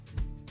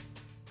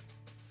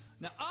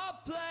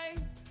play,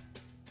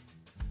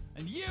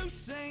 and you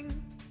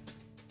sing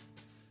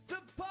the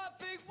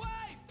perfect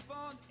way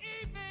for an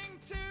evening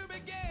to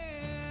begin.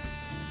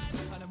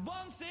 And I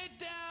won't sit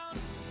down.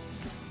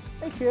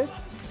 Hey kids,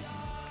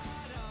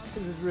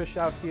 this is Rish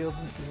Outfield.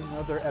 This is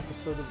another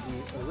episode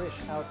of the Rish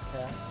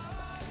Outcast.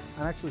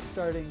 I'm actually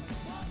starting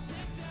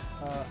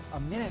a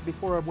minute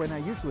before when I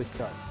usually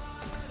start.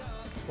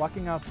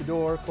 Walking out the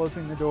door,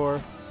 closing the door,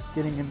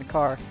 getting in the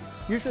car.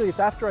 Usually it's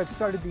after I've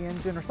started the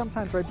engine, or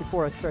sometimes right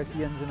before I start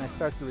the engine, I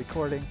start the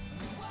recording.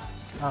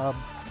 I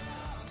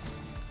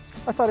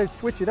thought I'd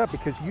switch it up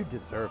because you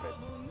deserve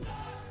it.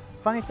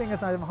 Funny thing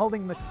is I'm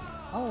holding the...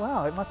 Oh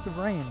wow, it must have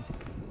rained.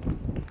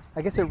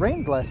 I guess it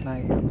rained last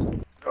night.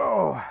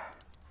 Oh,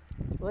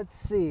 let's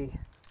see.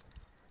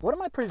 What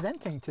am I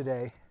presenting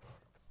today?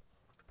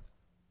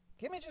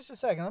 Give me just a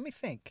second, let me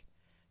think.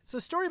 It's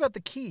a story about the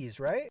keys,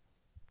 right?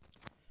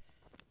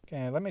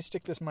 Okay, let me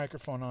stick this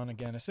microphone on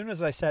again. As soon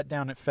as I sat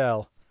down, it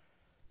fell,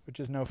 which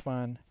is no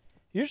fun.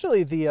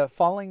 Usually the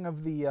falling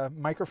of the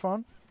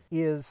microphone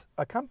is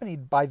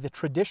accompanied by the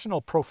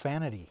traditional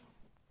profanity.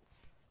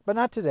 But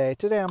not today.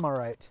 Today I'm all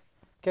right.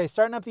 Okay,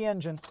 starting up the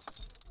engine.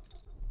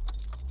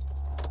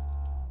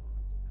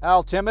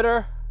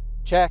 Altimeter,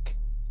 check.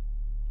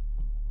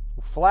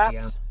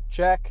 Flaps, Yeah.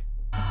 check.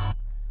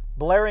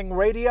 Blaring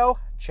radio,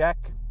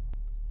 check.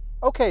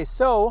 Okay,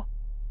 so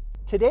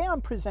today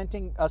I'm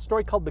presenting a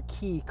story called The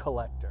Key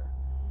Collector.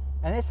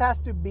 And this has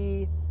to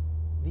be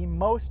the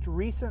most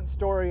recent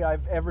story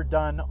I've ever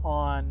done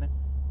on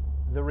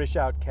the Rish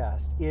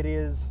Outcast. It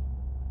is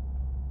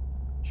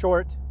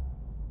short.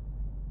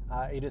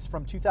 It is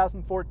from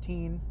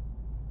 2014.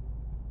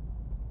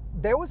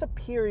 There was a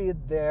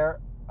period there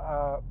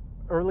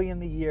early in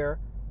the year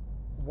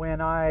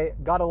when I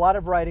got a lot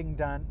of writing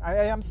done.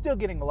 I'm still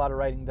getting a lot of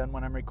writing done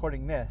when I'm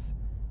recording this.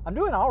 I'm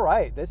doing all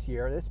right this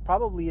year. This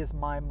probably is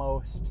my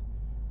most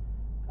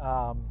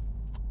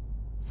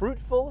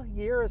fruitful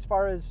year as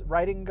far as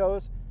writing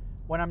goes.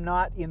 When I'm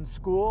not in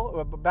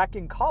school, back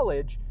in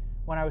college,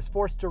 when I was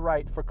forced to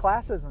write for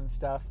classes and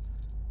stuff,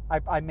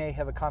 I may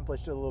have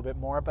accomplished it a little bit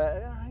more,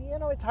 but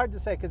it's hard to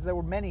say because there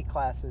were many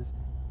classes.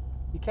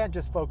 You can't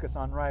just focus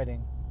on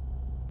writing.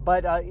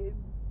 But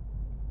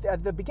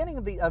at the beginning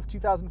of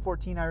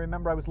 2014, I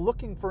remember I was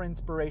looking for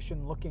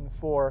inspiration, looking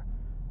for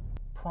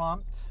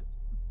prompts,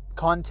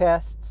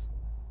 contests,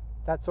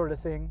 that sort of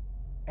thing.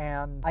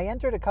 And I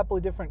entered a couple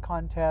of different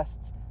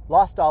contests,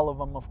 lost all of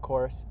them, of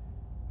course.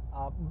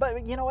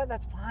 But you know what?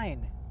 That's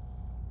fine.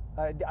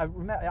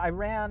 I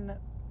ran,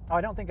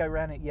 I don't think I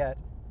ran it yet.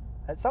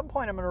 At some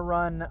point I'm going to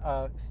run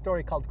a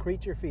story called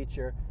Creature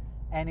Feature,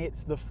 and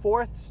it's the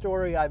fourth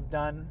story I've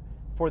done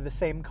for the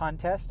same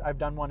contest. I've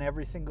done one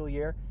every single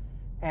year,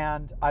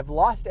 and I've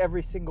lost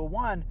every single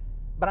one,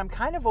 but I'm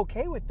kind of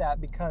okay with that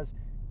because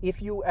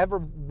if you ever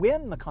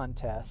win the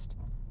contest,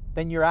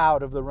 then you're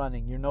out of the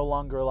running. You're no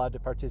longer allowed to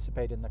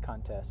participate in the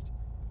contest.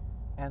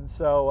 And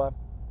so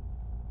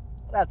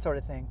that sort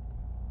of thing.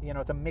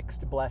 It's a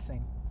mixed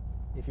blessing,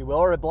 if you will,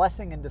 or a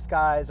blessing in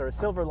disguise, or a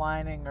silver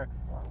lining, or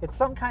it's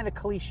some kind of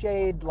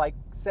cliched, like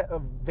set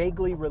of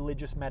vaguely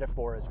religious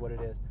metaphor is what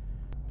it is.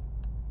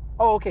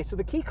 Oh, okay, so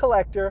The Key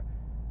Collector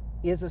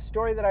is a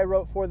story that I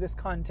wrote for this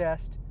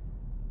contest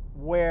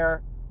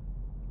where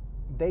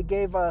they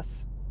gave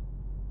us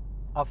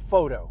a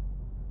photo.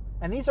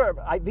 And these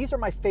are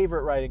my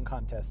favorite writing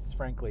contests,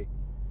 frankly.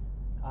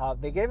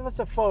 They gave us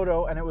a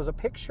photo, and it was a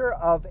picture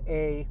of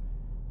a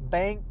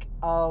bank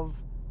of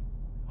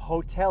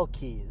hotel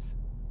keys.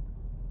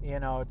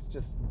 It's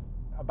just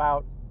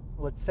about,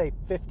 let's say,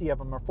 50 of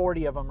them or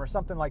 40 of them or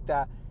something like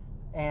that.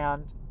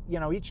 And,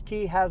 each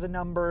key has a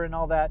number and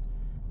all that,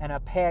 and a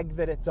peg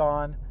that it's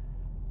on.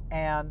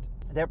 And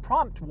their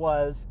prompt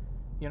was,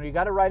 you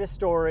got to write a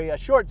story, a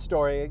short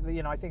story.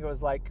 I think it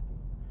was like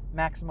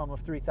maximum of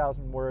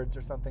 3,000 words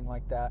or something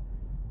like that,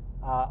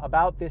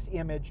 about this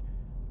image.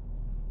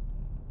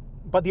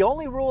 But the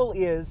only rule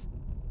is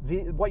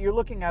what you're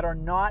looking at are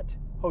not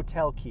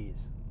hotel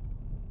keys.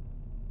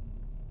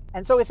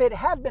 And so if it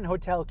had been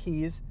hotel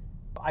keys,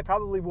 I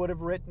probably would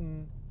have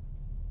written,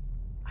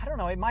 I don't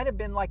know, it might have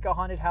been like a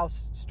haunted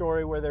house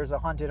story where there's a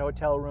haunted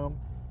hotel room,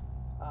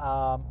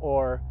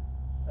 or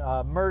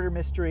a murder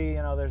mystery,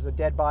 there's a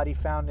dead body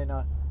found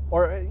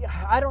or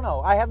I don't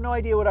know. I have no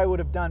idea what I would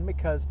have done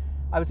because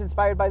I was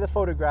inspired by the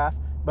photograph,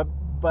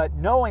 but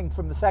knowing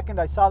from the second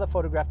I saw the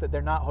photograph that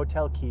they're not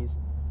hotel keys.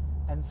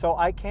 And so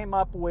I came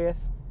up with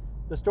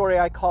the story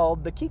I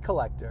called The Key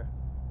Collector,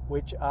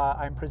 which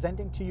I'm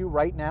presenting to you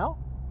right now,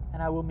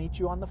 and I will meet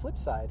you on the flip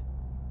side.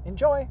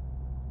 Enjoy!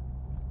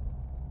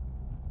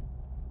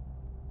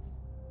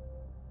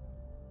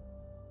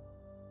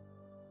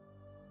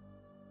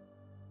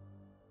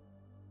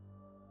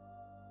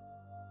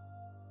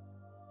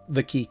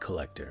 The Key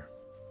Collector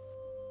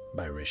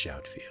by Rish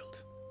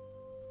Outfield.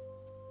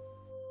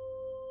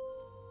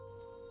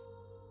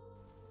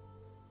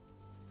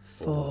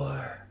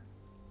 Four,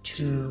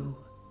 two,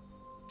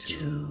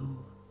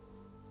 two.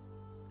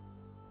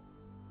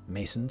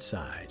 Mason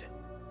sighed.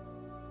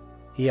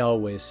 He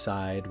always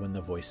sighed when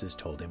the voices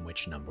told him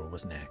which number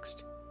was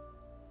next.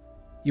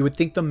 You would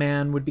think the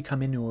man would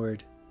become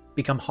inured,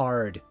 become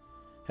hard,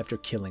 after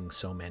killing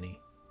so many.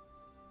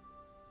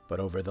 But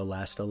over the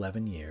last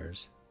 11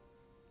 years,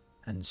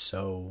 and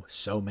so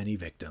many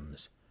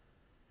victims,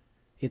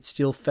 it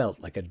still felt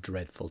like a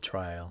dreadful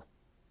trial.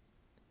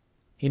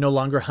 He no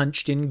longer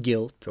hunched in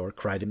guilt or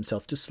cried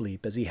himself to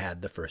sleep as he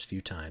had the first few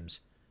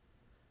times.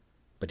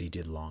 But he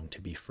did long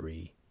to be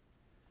free,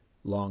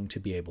 long to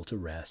be able to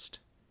rest.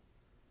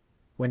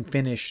 When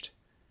finished,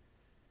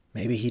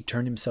 maybe he'd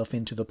turn himself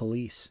in to the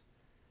police.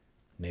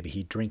 Maybe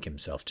he'd drink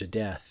himself to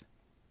death.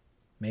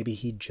 Maybe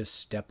he'd just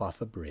step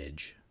off a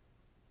bridge.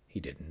 He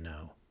didn't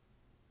know.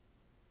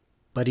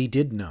 But he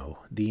did know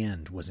the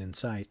end was in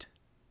sight.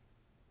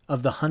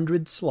 Of the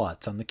 100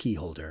 slots on the key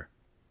holder,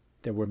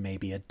 there were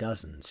maybe a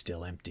dozen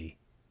still empty.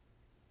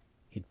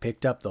 He'd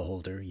picked up the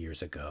holder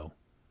years ago,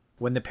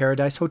 when the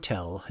Paradise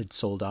Hotel had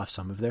sold off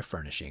some of their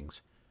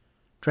furnishings,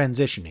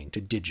 transitioning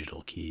to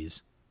digital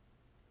keys.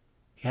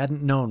 He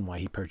hadn't known why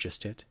he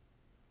purchased it,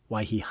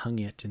 why he hung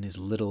it in his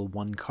little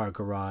one-car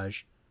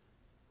garage,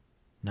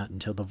 not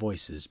until the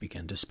voices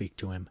began to speak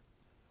to him.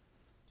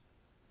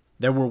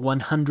 There were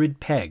 100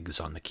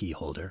 pegs on the key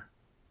holder,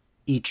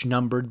 each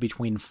numbered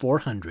between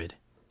 400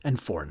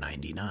 and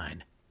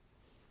 499.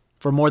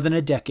 For more than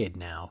a decade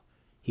now,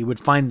 he would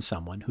find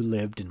someone who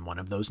lived in one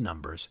of those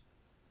numbers,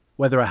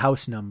 whether a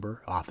house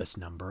number, office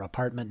number,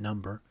 apartment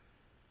number,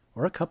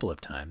 or a couple of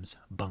times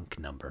bunk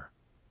number.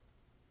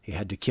 He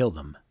had to kill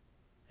them,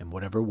 in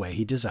whatever way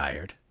he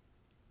desired.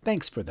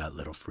 Thanks for that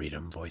little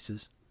freedom,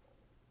 voices,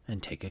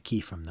 and take a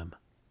key from them.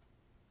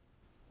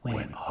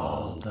 When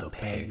all the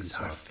pegs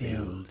are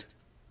filled,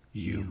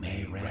 you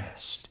may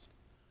rest,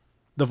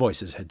 the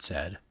voices had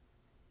said,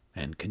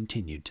 and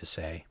continued to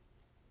say.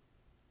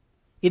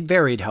 It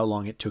varied how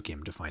long it took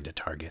him to find a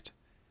target.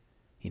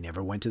 He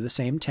never went to the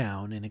same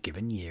town in a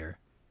given year,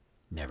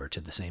 never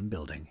to the same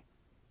building.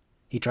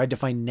 He tried to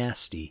find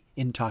nasty,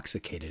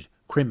 intoxicated,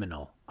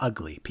 criminal,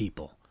 ugly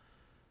people.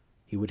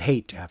 He would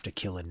hate to have to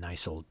kill a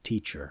nice old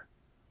teacher,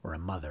 or a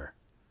mother,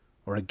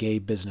 or a gay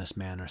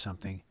businessman or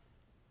something.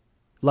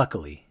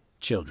 Luckily,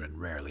 children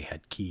rarely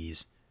had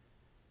keys,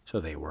 so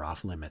they were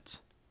off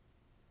limits.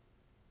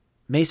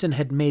 Mason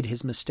had made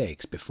his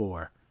mistakes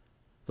before,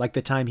 like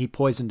the time he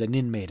poisoned an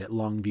inmate at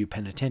Longview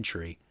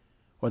Penitentiary,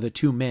 or the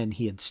 2 men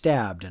he had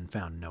stabbed and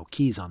found no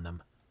keys on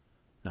them,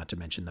 not to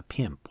mention the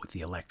pimp with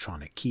the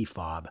electronic key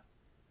fob.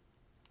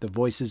 The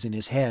voices in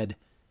his head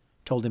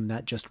told him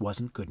that just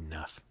wasn't good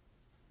enough,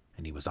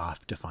 and he was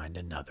off to find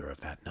another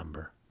of that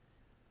number.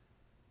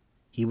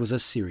 He was a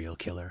serial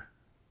killer,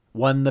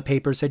 one the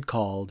papers had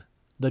called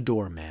the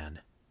doorman,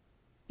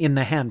 in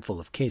the handful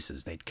of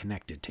cases they'd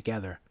connected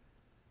together.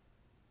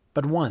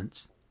 But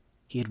once,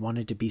 he had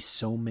wanted to be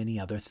so many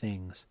other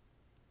things.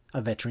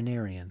 A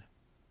veterinarian,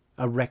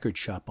 a record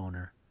shop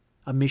owner,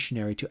 a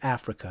missionary to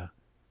Africa,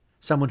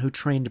 someone who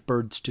trained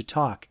birds to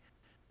talk,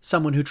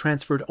 someone who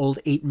transferred old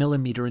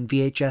 8mm and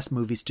VHS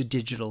movies to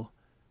digital,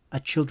 a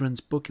children's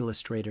book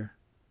illustrator.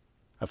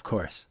 Of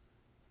course,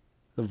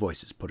 the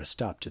voices put a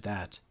stop to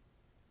that.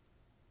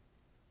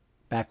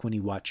 Back when he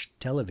watched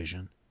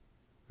television,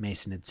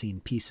 Mason had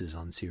seen pieces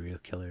on serial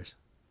killers.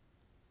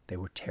 They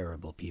were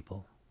terrible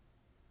people.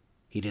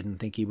 He didn't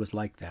think he was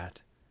like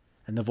that,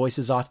 and the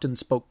voices often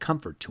spoke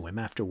comfort to him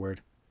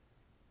afterward.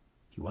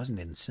 He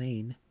wasn't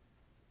insane.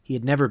 He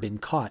had never been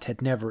caught,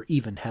 had never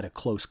even had a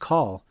close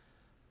call.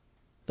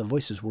 The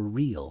voices were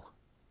real.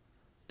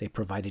 They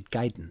provided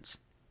guidance,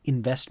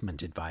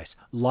 investment advice,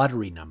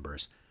 lottery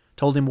numbers,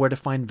 told him where to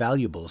find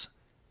valuables,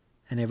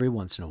 and every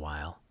once in a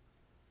while,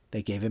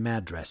 they gave him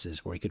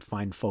addresses where he could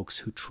find folks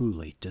who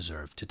truly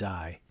deserved to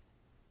die.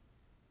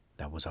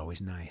 That was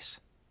always nice.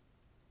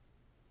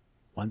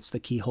 Once the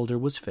key holder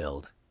was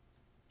filled,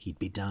 he'd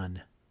be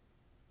done,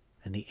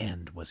 and the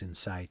end was in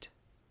sight.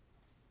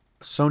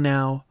 So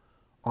now,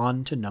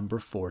 on to number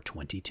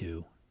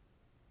 422.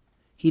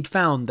 He'd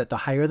found that the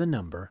higher the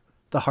number,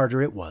 the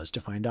harder it was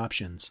to find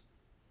options.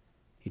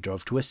 He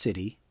drove to a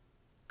city,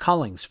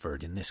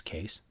 Collingsford in this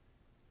case,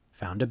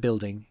 found a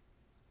building,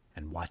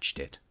 and watched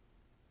it.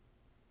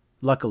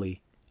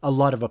 Luckily, a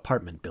lot of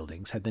apartment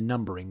buildings had the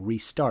numbering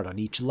restart on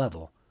each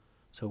level,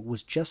 so it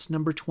was just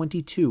number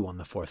 22 on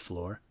the 4th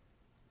floor.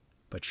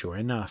 But sure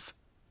enough,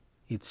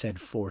 it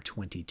said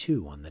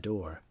 422 on the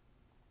door.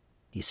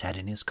 He sat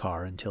in his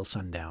car until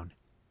sundown.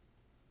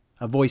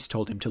 A voice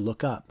told him to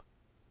look up,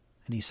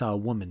 and he saw a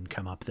woman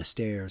come up the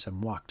stairs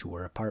and walk to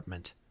her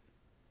apartment.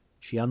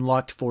 She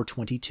unlocked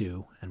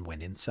 422 and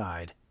went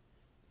inside,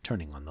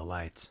 turning on the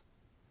lights.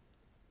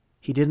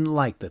 He didn't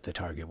like that the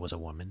target was a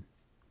woman,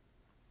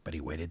 but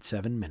he waited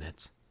 7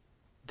 minutes,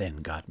 then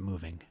got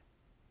moving.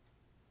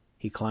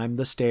 He climbed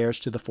the stairs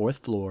to the 4th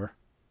floor,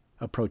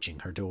 approaching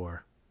her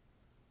door.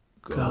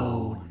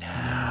 Go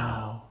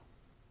now,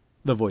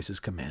 the voices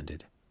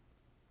commanded,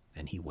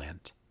 and he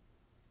went.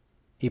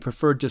 He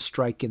preferred to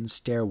strike in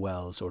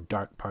stairwells or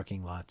dark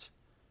parking lots,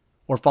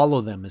 or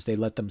follow them as they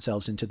let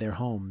themselves into their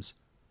homes.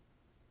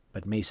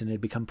 But Mason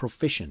had become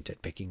proficient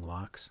at picking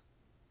locks.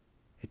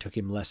 It took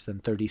him less than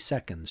 30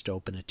 seconds to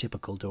open a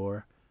typical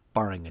door,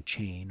 barring a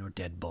chain or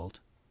deadbolt.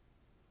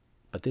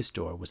 but this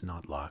door was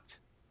not locked.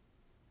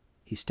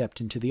 He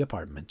stepped into the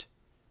apartment,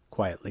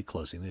 quietly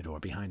closing the door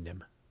behind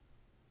him.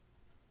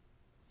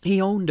 He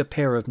owned a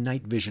pair of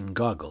night vision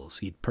goggles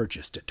he'd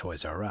purchased at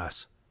Toys R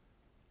Us,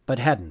 but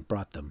hadn't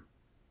brought them.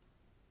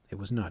 It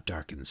was not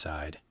dark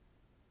inside.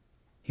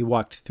 He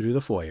walked through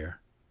the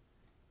foyer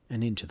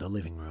and into the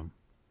living room.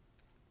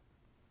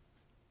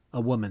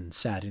 A woman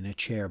sat in a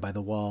chair by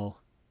the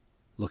wall,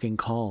 looking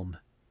calm,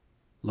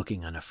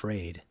 looking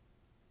unafraid.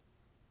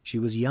 She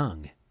was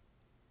young,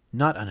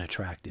 not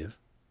unattractive,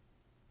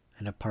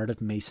 and a part of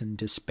Mason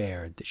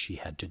despaired that she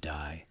had to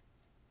die.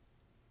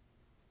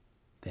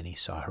 Then he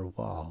saw her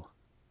wall.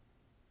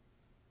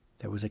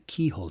 There was a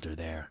key holder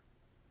there.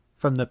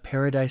 From the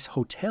Paradise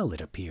Hotel,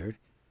 it appeared,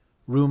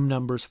 room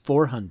numbers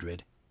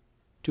 400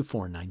 to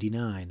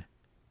 499.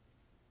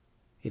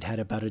 It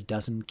had about a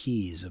dozen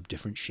keys of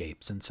different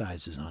shapes and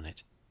sizes on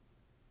it.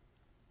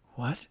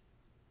 "What?"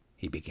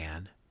 he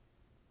began,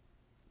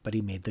 but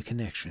he made the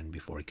connection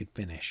before he could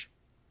finish.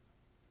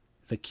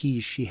 The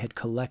keys she had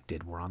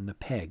collected were on the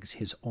pegs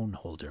his own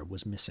holder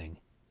was missing.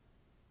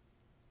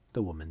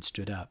 The woman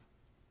stood up.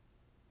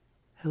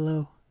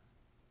 "Hello."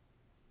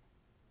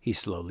 He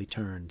slowly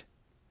turned.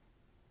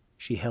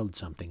 She held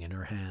something in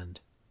her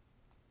hand.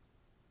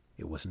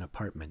 It was an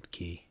apartment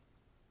key.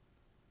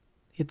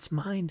 "It's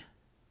mine,"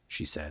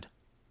 she said.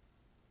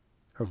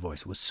 Her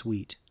voice was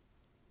sweet.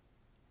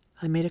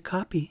 "I made a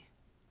copy.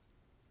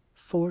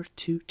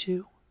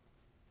 422.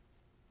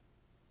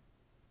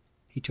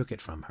 He took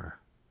it from her,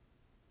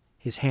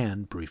 his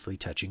hand briefly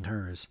touching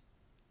hers.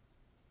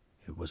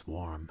 It was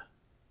warm.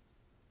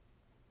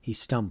 He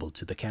stumbled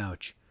to the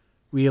couch,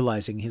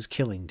 realizing his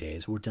killing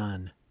days were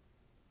done,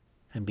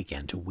 and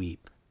began to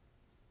weep.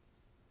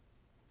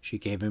 She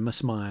gave him a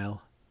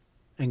smile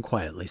and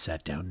quietly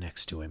sat down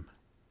next to him.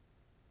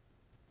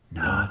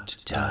 "Not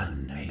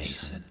done,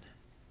 Mason,"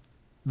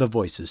 the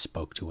voices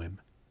spoke to him.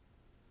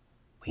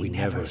 "We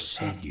never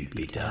said you'd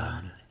be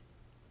done.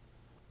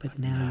 But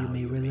now you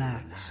may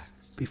relax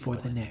before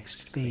the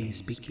next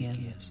phase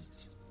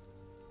begins."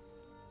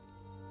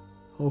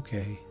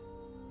 "Okay,"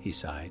 he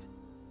sighed.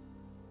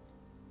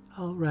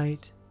 "All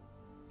right,"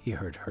 he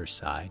heard her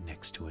sigh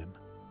next to him.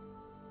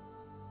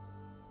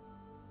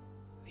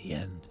 The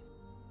end.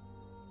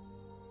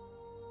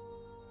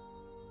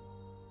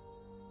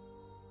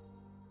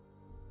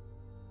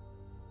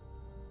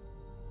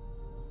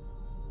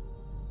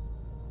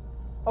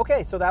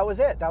 Okay, so that was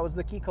it. That was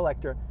the key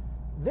collector.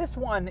 This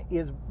one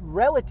is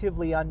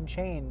relatively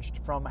unchanged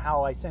from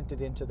how I sent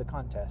it into the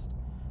contest.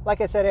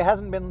 Like I said, it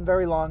hasn't been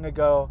very long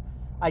ago.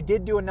 I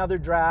did do another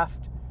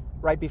draft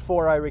right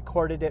before I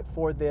recorded it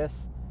for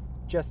this,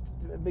 just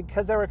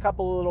because there were a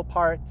couple of little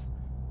parts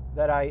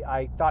that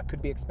I thought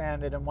could be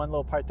expanded and one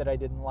little part that I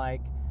didn't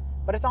like.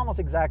 But it's almost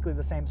exactly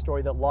the same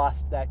story that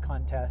lost that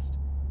contest.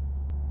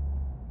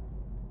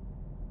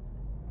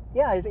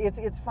 Yeah,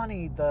 it's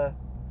funny, the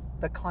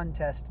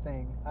contest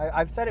thing.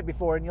 I've said it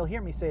before, and you'll hear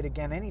me say it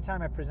again.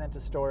 Anytime I present a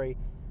story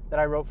that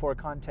I wrote for a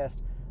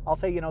contest, I'll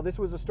say, this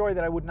was a story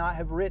that I would not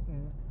have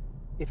written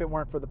if it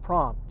weren't for the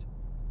prompt.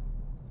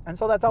 And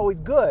so that's always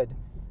good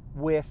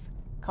with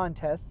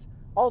contests.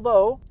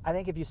 Although, I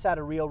think if you sat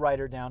a real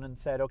writer down and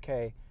said,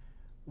 okay,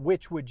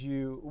 which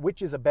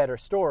is a better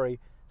story,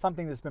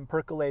 something that's been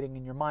percolating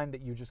in your mind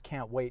that you just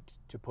can't wait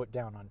to put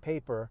down on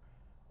paper,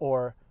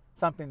 or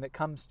something that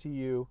comes to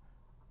you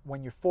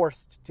when you're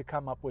forced to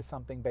come up with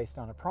something based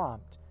on a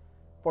prompt,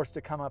 forced to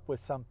come up with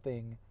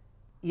something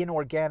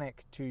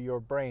inorganic to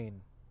your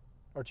brain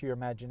or to your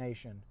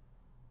imagination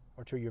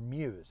or to your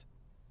muse.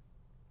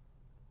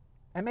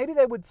 And maybe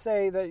they would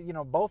say that,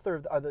 both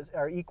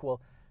are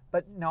equal,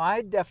 but no,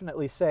 I'd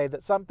definitely say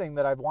that something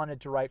that I've wanted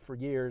to write for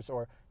years,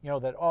 or,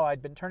 that,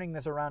 I'd been turning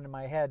this around in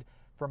my head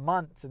for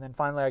months and then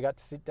finally I got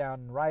to sit down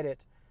and write it,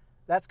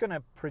 that's going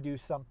to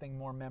produce something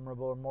more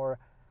memorable or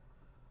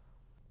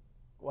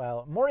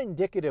more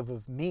indicative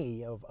of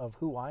me, of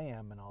who I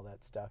am and all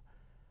that stuff.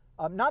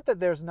 Not that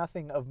there's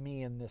nothing of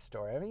me in this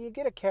story. I mean, you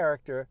get a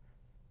character.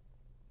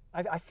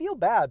 I feel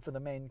bad for the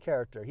main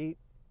character.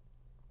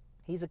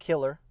 He's a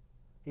killer.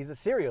 He's a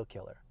serial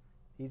killer.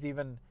 He's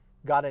even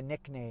got a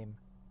nickname,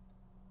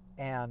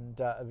 and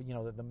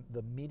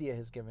the media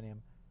has given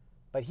him.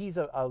 But he's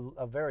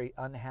a very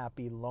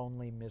unhappy,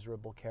 lonely,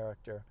 miserable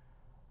character.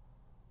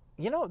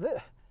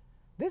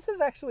 This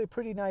is actually a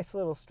pretty nice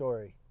little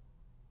story.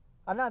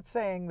 I'm not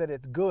saying that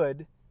it's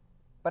good,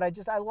 but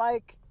I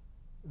like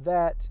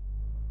that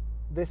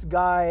this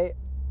guy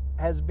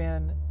has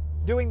been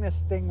doing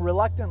this thing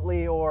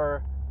reluctantly,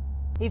 or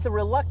he's a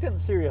reluctant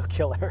serial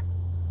killer.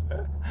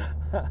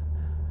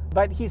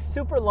 But he's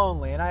super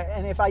lonely,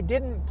 and if I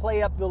didn't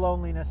play up the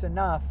loneliness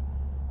enough,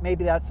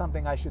 maybe that's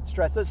something I should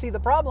stress. So, see, the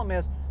problem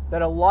is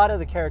that a lot of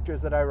the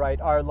characters that I write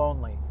are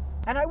lonely,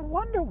 and I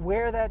wonder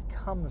where that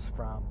comes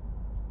from.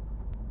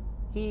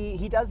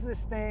 He does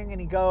this thing, and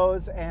he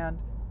goes, and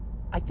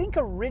I think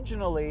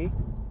originally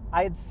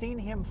I had seen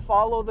him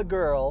follow the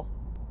girl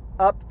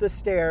up the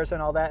stairs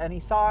and all that, and he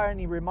saw her and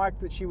he remarked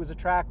that she was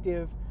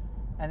attractive,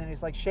 and then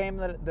he's like, shame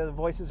that the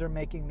voices are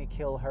making me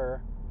kill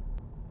her.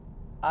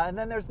 And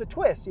then there's the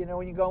twist,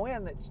 when you go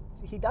in, that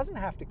he doesn't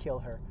have to kill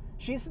her.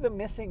 She's the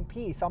missing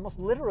piece, almost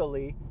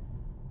literally,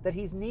 that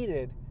he's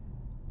needed.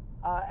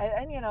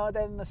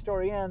 Then the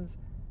story ends.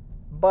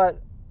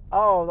 But,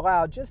 oh,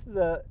 wow, just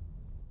the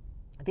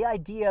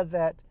idea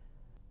that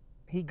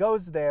he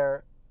goes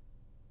there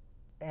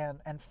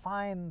and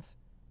finds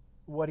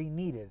what he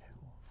needed,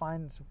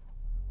 finds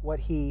what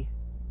he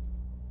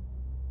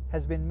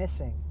has been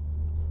missing.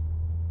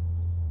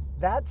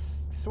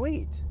 That's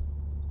sweet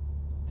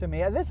to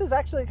me. This is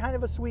actually kind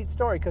of a sweet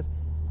story because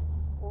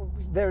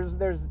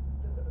there's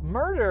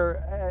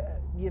murder,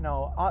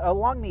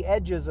 along the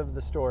edges of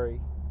the story.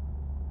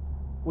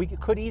 We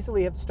could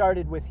easily have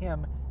started with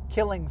him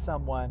killing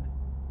someone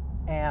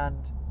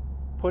and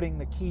putting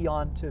the key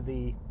onto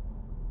the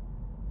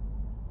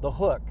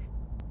hook.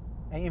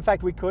 And in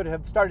fact, we could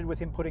have started with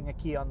him putting a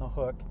key on the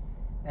hook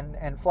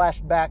and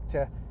flashed back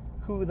to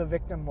who the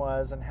victim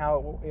was and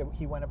how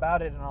he went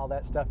about it and all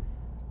that stuff.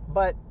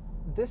 But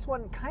this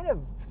one kind of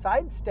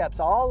sidesteps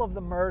all of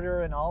the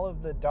murder and all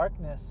of the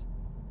darkness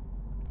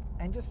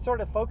and just sort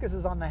of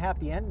focuses on the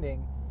happy ending,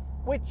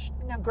 which,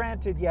 now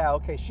granted,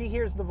 she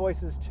hears the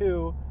voices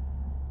too,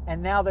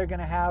 and now they're going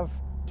to have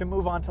to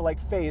move on to like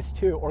phase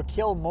 2 or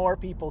kill more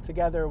people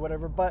together or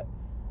whatever, but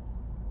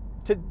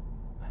to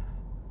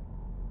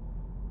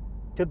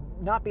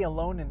not be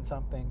alone in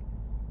something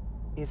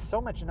is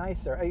so much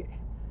nicer.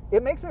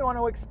 It makes me want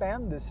to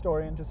expand this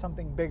story into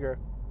something bigger.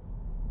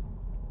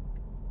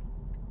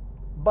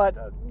 But,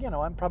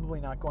 I'm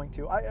probably not going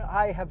to.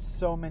 I have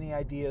so many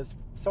ideas,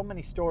 so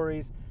many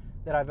stories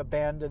that I've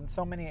abandoned,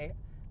 so many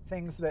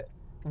things that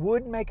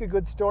would make a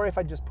good story if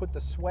I just put the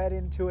sweat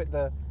into it,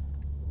 the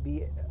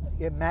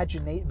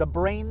imagination, the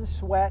brain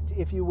sweat,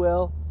 if you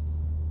will.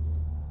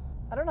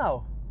 I don't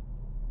know.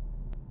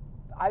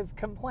 I've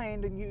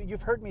complained, and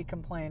you've heard me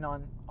complain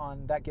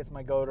on That Gets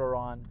My Goat or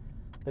on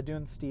the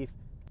Dune Steve,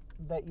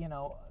 that,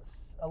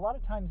 a lot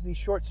of times these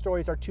short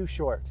stories are too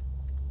short.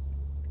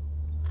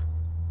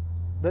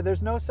 That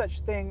there's no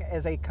such thing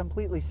as a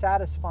completely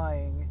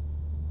satisfying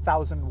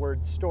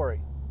 1,000-word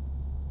story.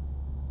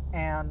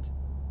 And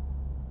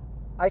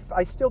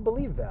I still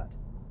believe that.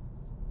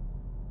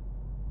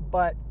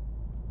 But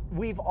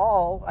we've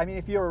all,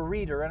 if you're a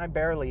reader, and I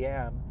barely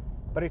am,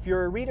 but if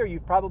you're a reader,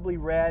 you've probably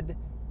read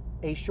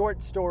a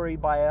short story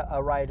by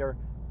a writer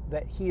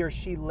that he or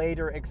she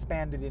later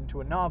expanded into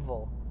a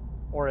novel,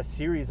 or a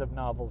series of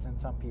novels in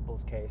some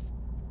people's case.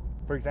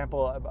 For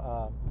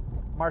example,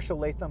 Marshall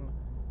Latham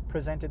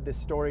presented this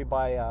story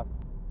by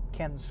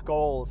Ken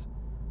Scholes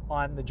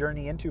on the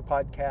Journey Into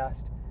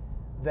podcast,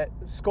 that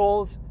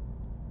Scholes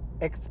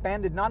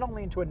expanded not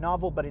only into a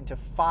novel, but into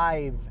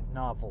 5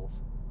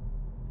 novels.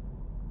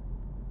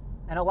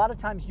 And a lot of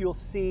times you'll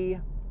see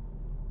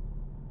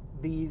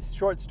these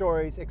short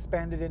stories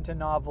expanded into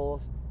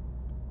novels,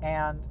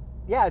 and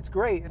it's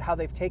great how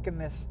they've taken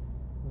this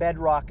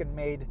bedrock and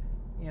made,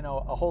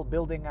 a whole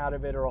building out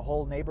of it, or a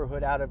whole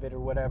neighborhood out of it, or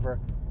whatever.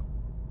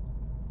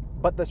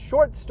 But the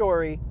short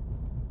story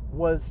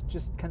was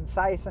just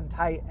concise and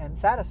tight and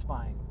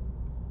satisfying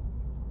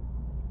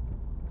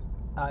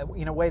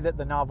in a way that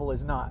the novel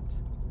is not.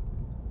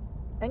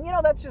 And,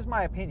 that's just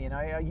my opinion.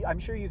 I'm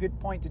sure you could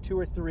point to 2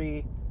 or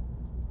 3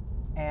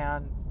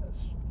 and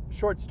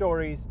short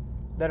stories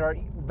that are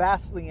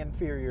vastly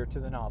inferior to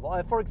the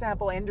novel. For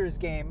example, Ender's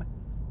Game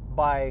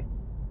by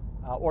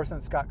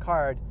Orson Scott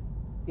Card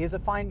is a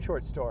fine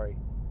short story,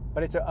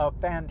 but it's a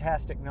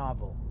fantastic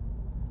novel.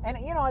 And,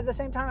 at the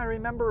same time, I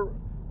remember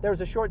there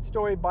was a short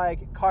story by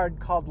Card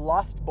called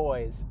Lost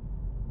Boys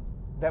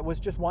that was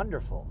just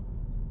wonderful.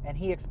 And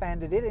he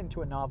expanded it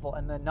into a novel,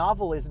 and the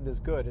novel isn't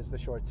as good as the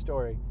short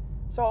story.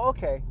 So,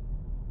 okay,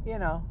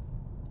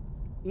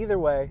 either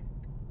way,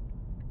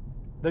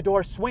 the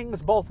door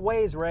swings both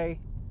ways,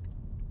 Ray.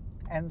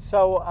 And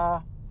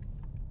so,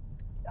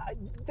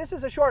 this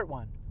is a short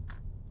one.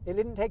 It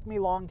didn't take me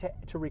long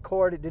to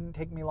record, it didn't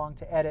take me long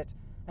to edit,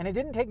 and it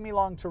didn't take me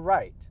long to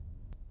write.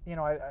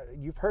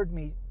 You've heard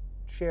me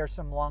share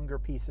some longer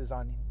pieces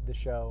on the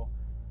show,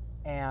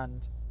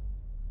 and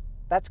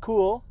that's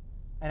cool,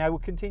 and I will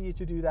continue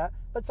to do that.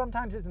 But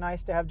sometimes it's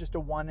nice to have just a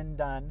one and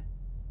done,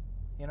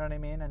 you know what I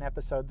mean, an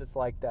episode that's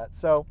like that.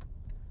 So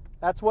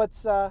that's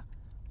what's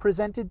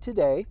presented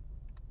today.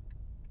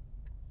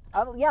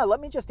 Let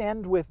me just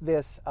end with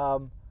this. A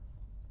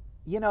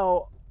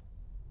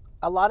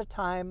lot of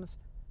times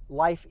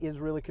life is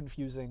really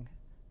confusing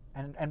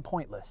and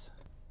pointless.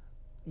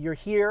 You're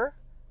here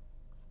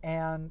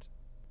and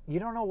you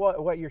don't know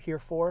what you're here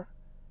for.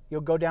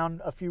 You'll go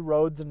down a few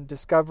roads and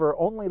discover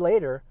only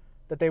later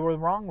that they were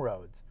wrong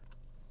roads,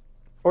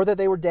 or that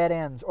they were dead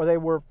ends, or they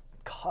were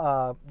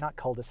not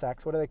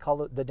cul-de-sacs. What do they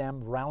call it? The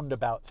damn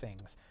roundabout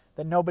things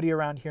that nobody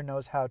around here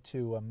knows how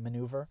to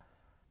maneuver.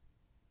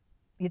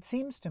 It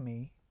seems to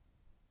me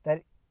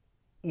that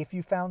if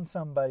you found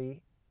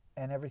somebody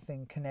and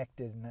everything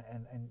connected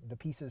and the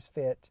pieces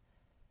fit,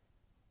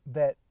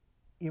 that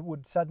it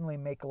would suddenly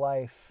make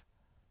life,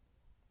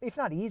 if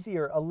not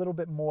easier, a little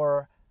bit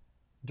more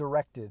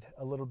directed,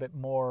 a little bit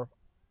more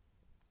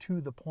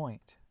to the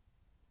point.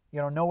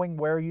 knowing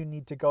where you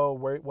need to go,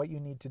 what you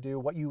need to do,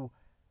 what you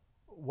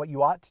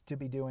ought to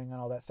be doing,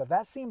 and all that stuff.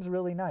 That seems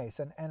really nice.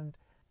 And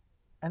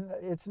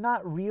it's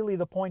not really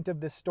the point of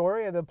this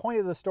story. The point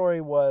of the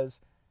story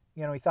was,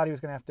 he thought he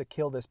was going to have to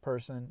kill this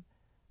person,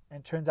 and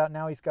it turns out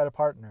now he's got a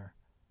partner.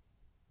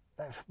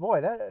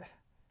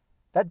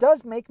 That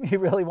does make me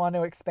really want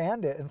to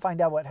expand it and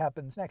find out what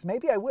happens next.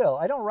 Maybe I will.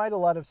 I don't write a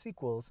lot of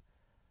sequels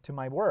to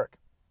my work,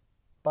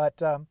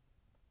 but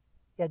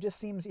it just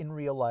seems in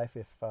real life,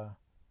 if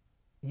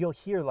you'll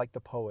hear like the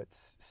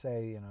poets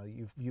say,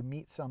 you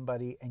meet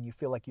somebody and you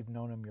feel like you've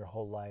known them your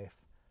whole life,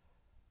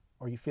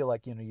 or you feel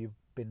like you've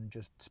been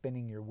just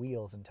spinning your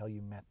wheels until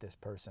you met this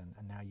person,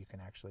 and now you can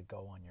actually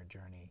go on your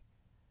journey.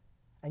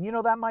 And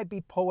that might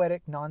be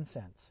poetic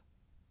nonsense.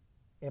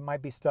 It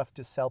might be stuff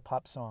to sell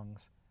pop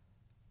songs,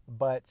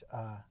 but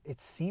it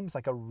seems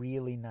like a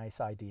really nice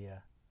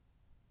idea.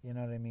 You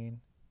know what I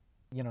mean?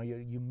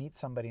 You meet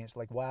somebody and it's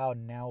like, wow,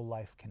 now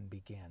life can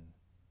begin.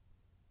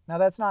 Now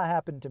that's not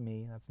happened to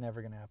me. That's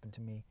never going to happen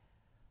to me.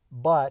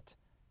 But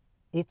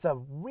it's a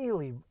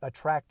really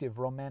attractive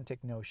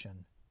romantic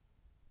notion.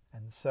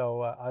 And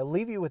so I'll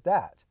leave you with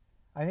that.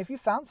 I mean, if you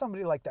found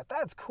somebody like that,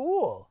 that's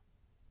cool.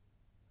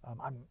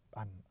 I'm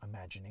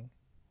imagining.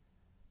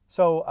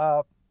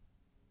 So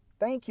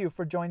thank you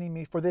for joining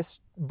me for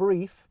this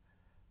brief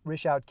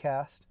Rish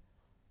Outcast.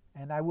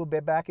 And I will be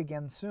back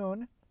again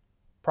soon,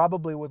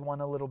 probably with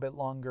one a little bit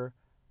longer.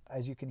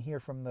 As you can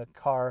hear from the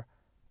car,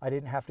 I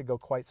didn't have to go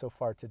quite so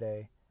far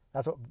today.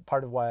 That's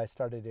part of why I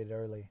started it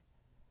early.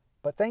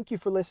 But thank you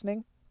for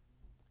listening.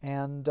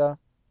 And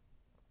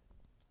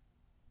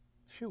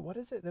what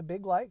is it that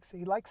Big likes?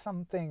 He likes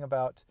something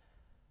about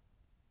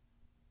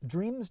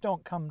dreams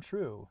don't come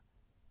true.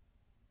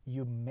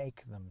 You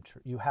make them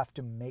true. You have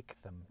to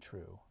make them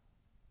true.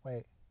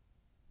 Wait.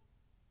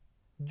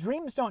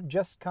 Dreams don't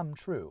just come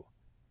true.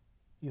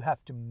 You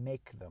have to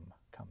make them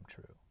come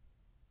true.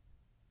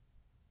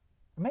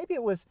 Maybe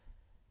it was,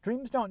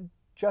 dreams don't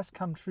just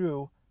come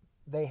true,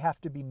 they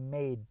have to be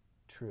made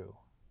true.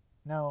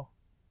 No.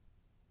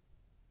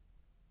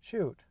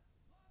 Shoot.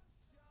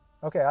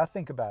 Okay, I'll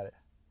think about it.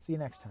 See you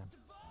next time.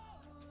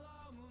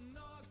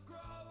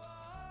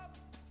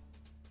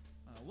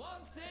 I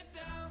won't sit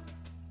down,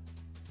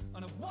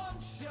 and I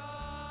won't shut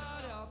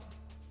up.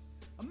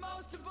 And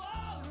most of all,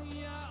 I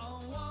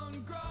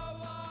won't grow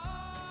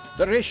up.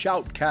 The Rish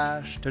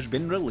Outcast has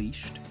been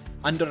released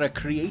under a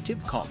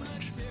Creative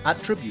Commons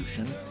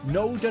Attribution,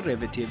 No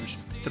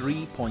Derivatives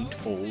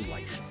 3.0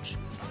 license.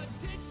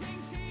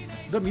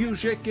 The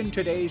music in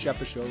today's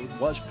episode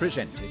was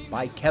presented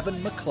by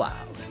Kevin MacLeod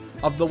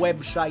of the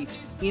website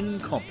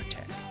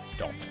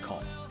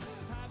incompetech.com.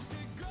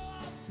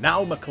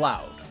 Now,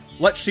 MacLeod,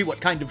 let's see what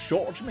kind of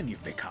swordsman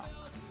you've become.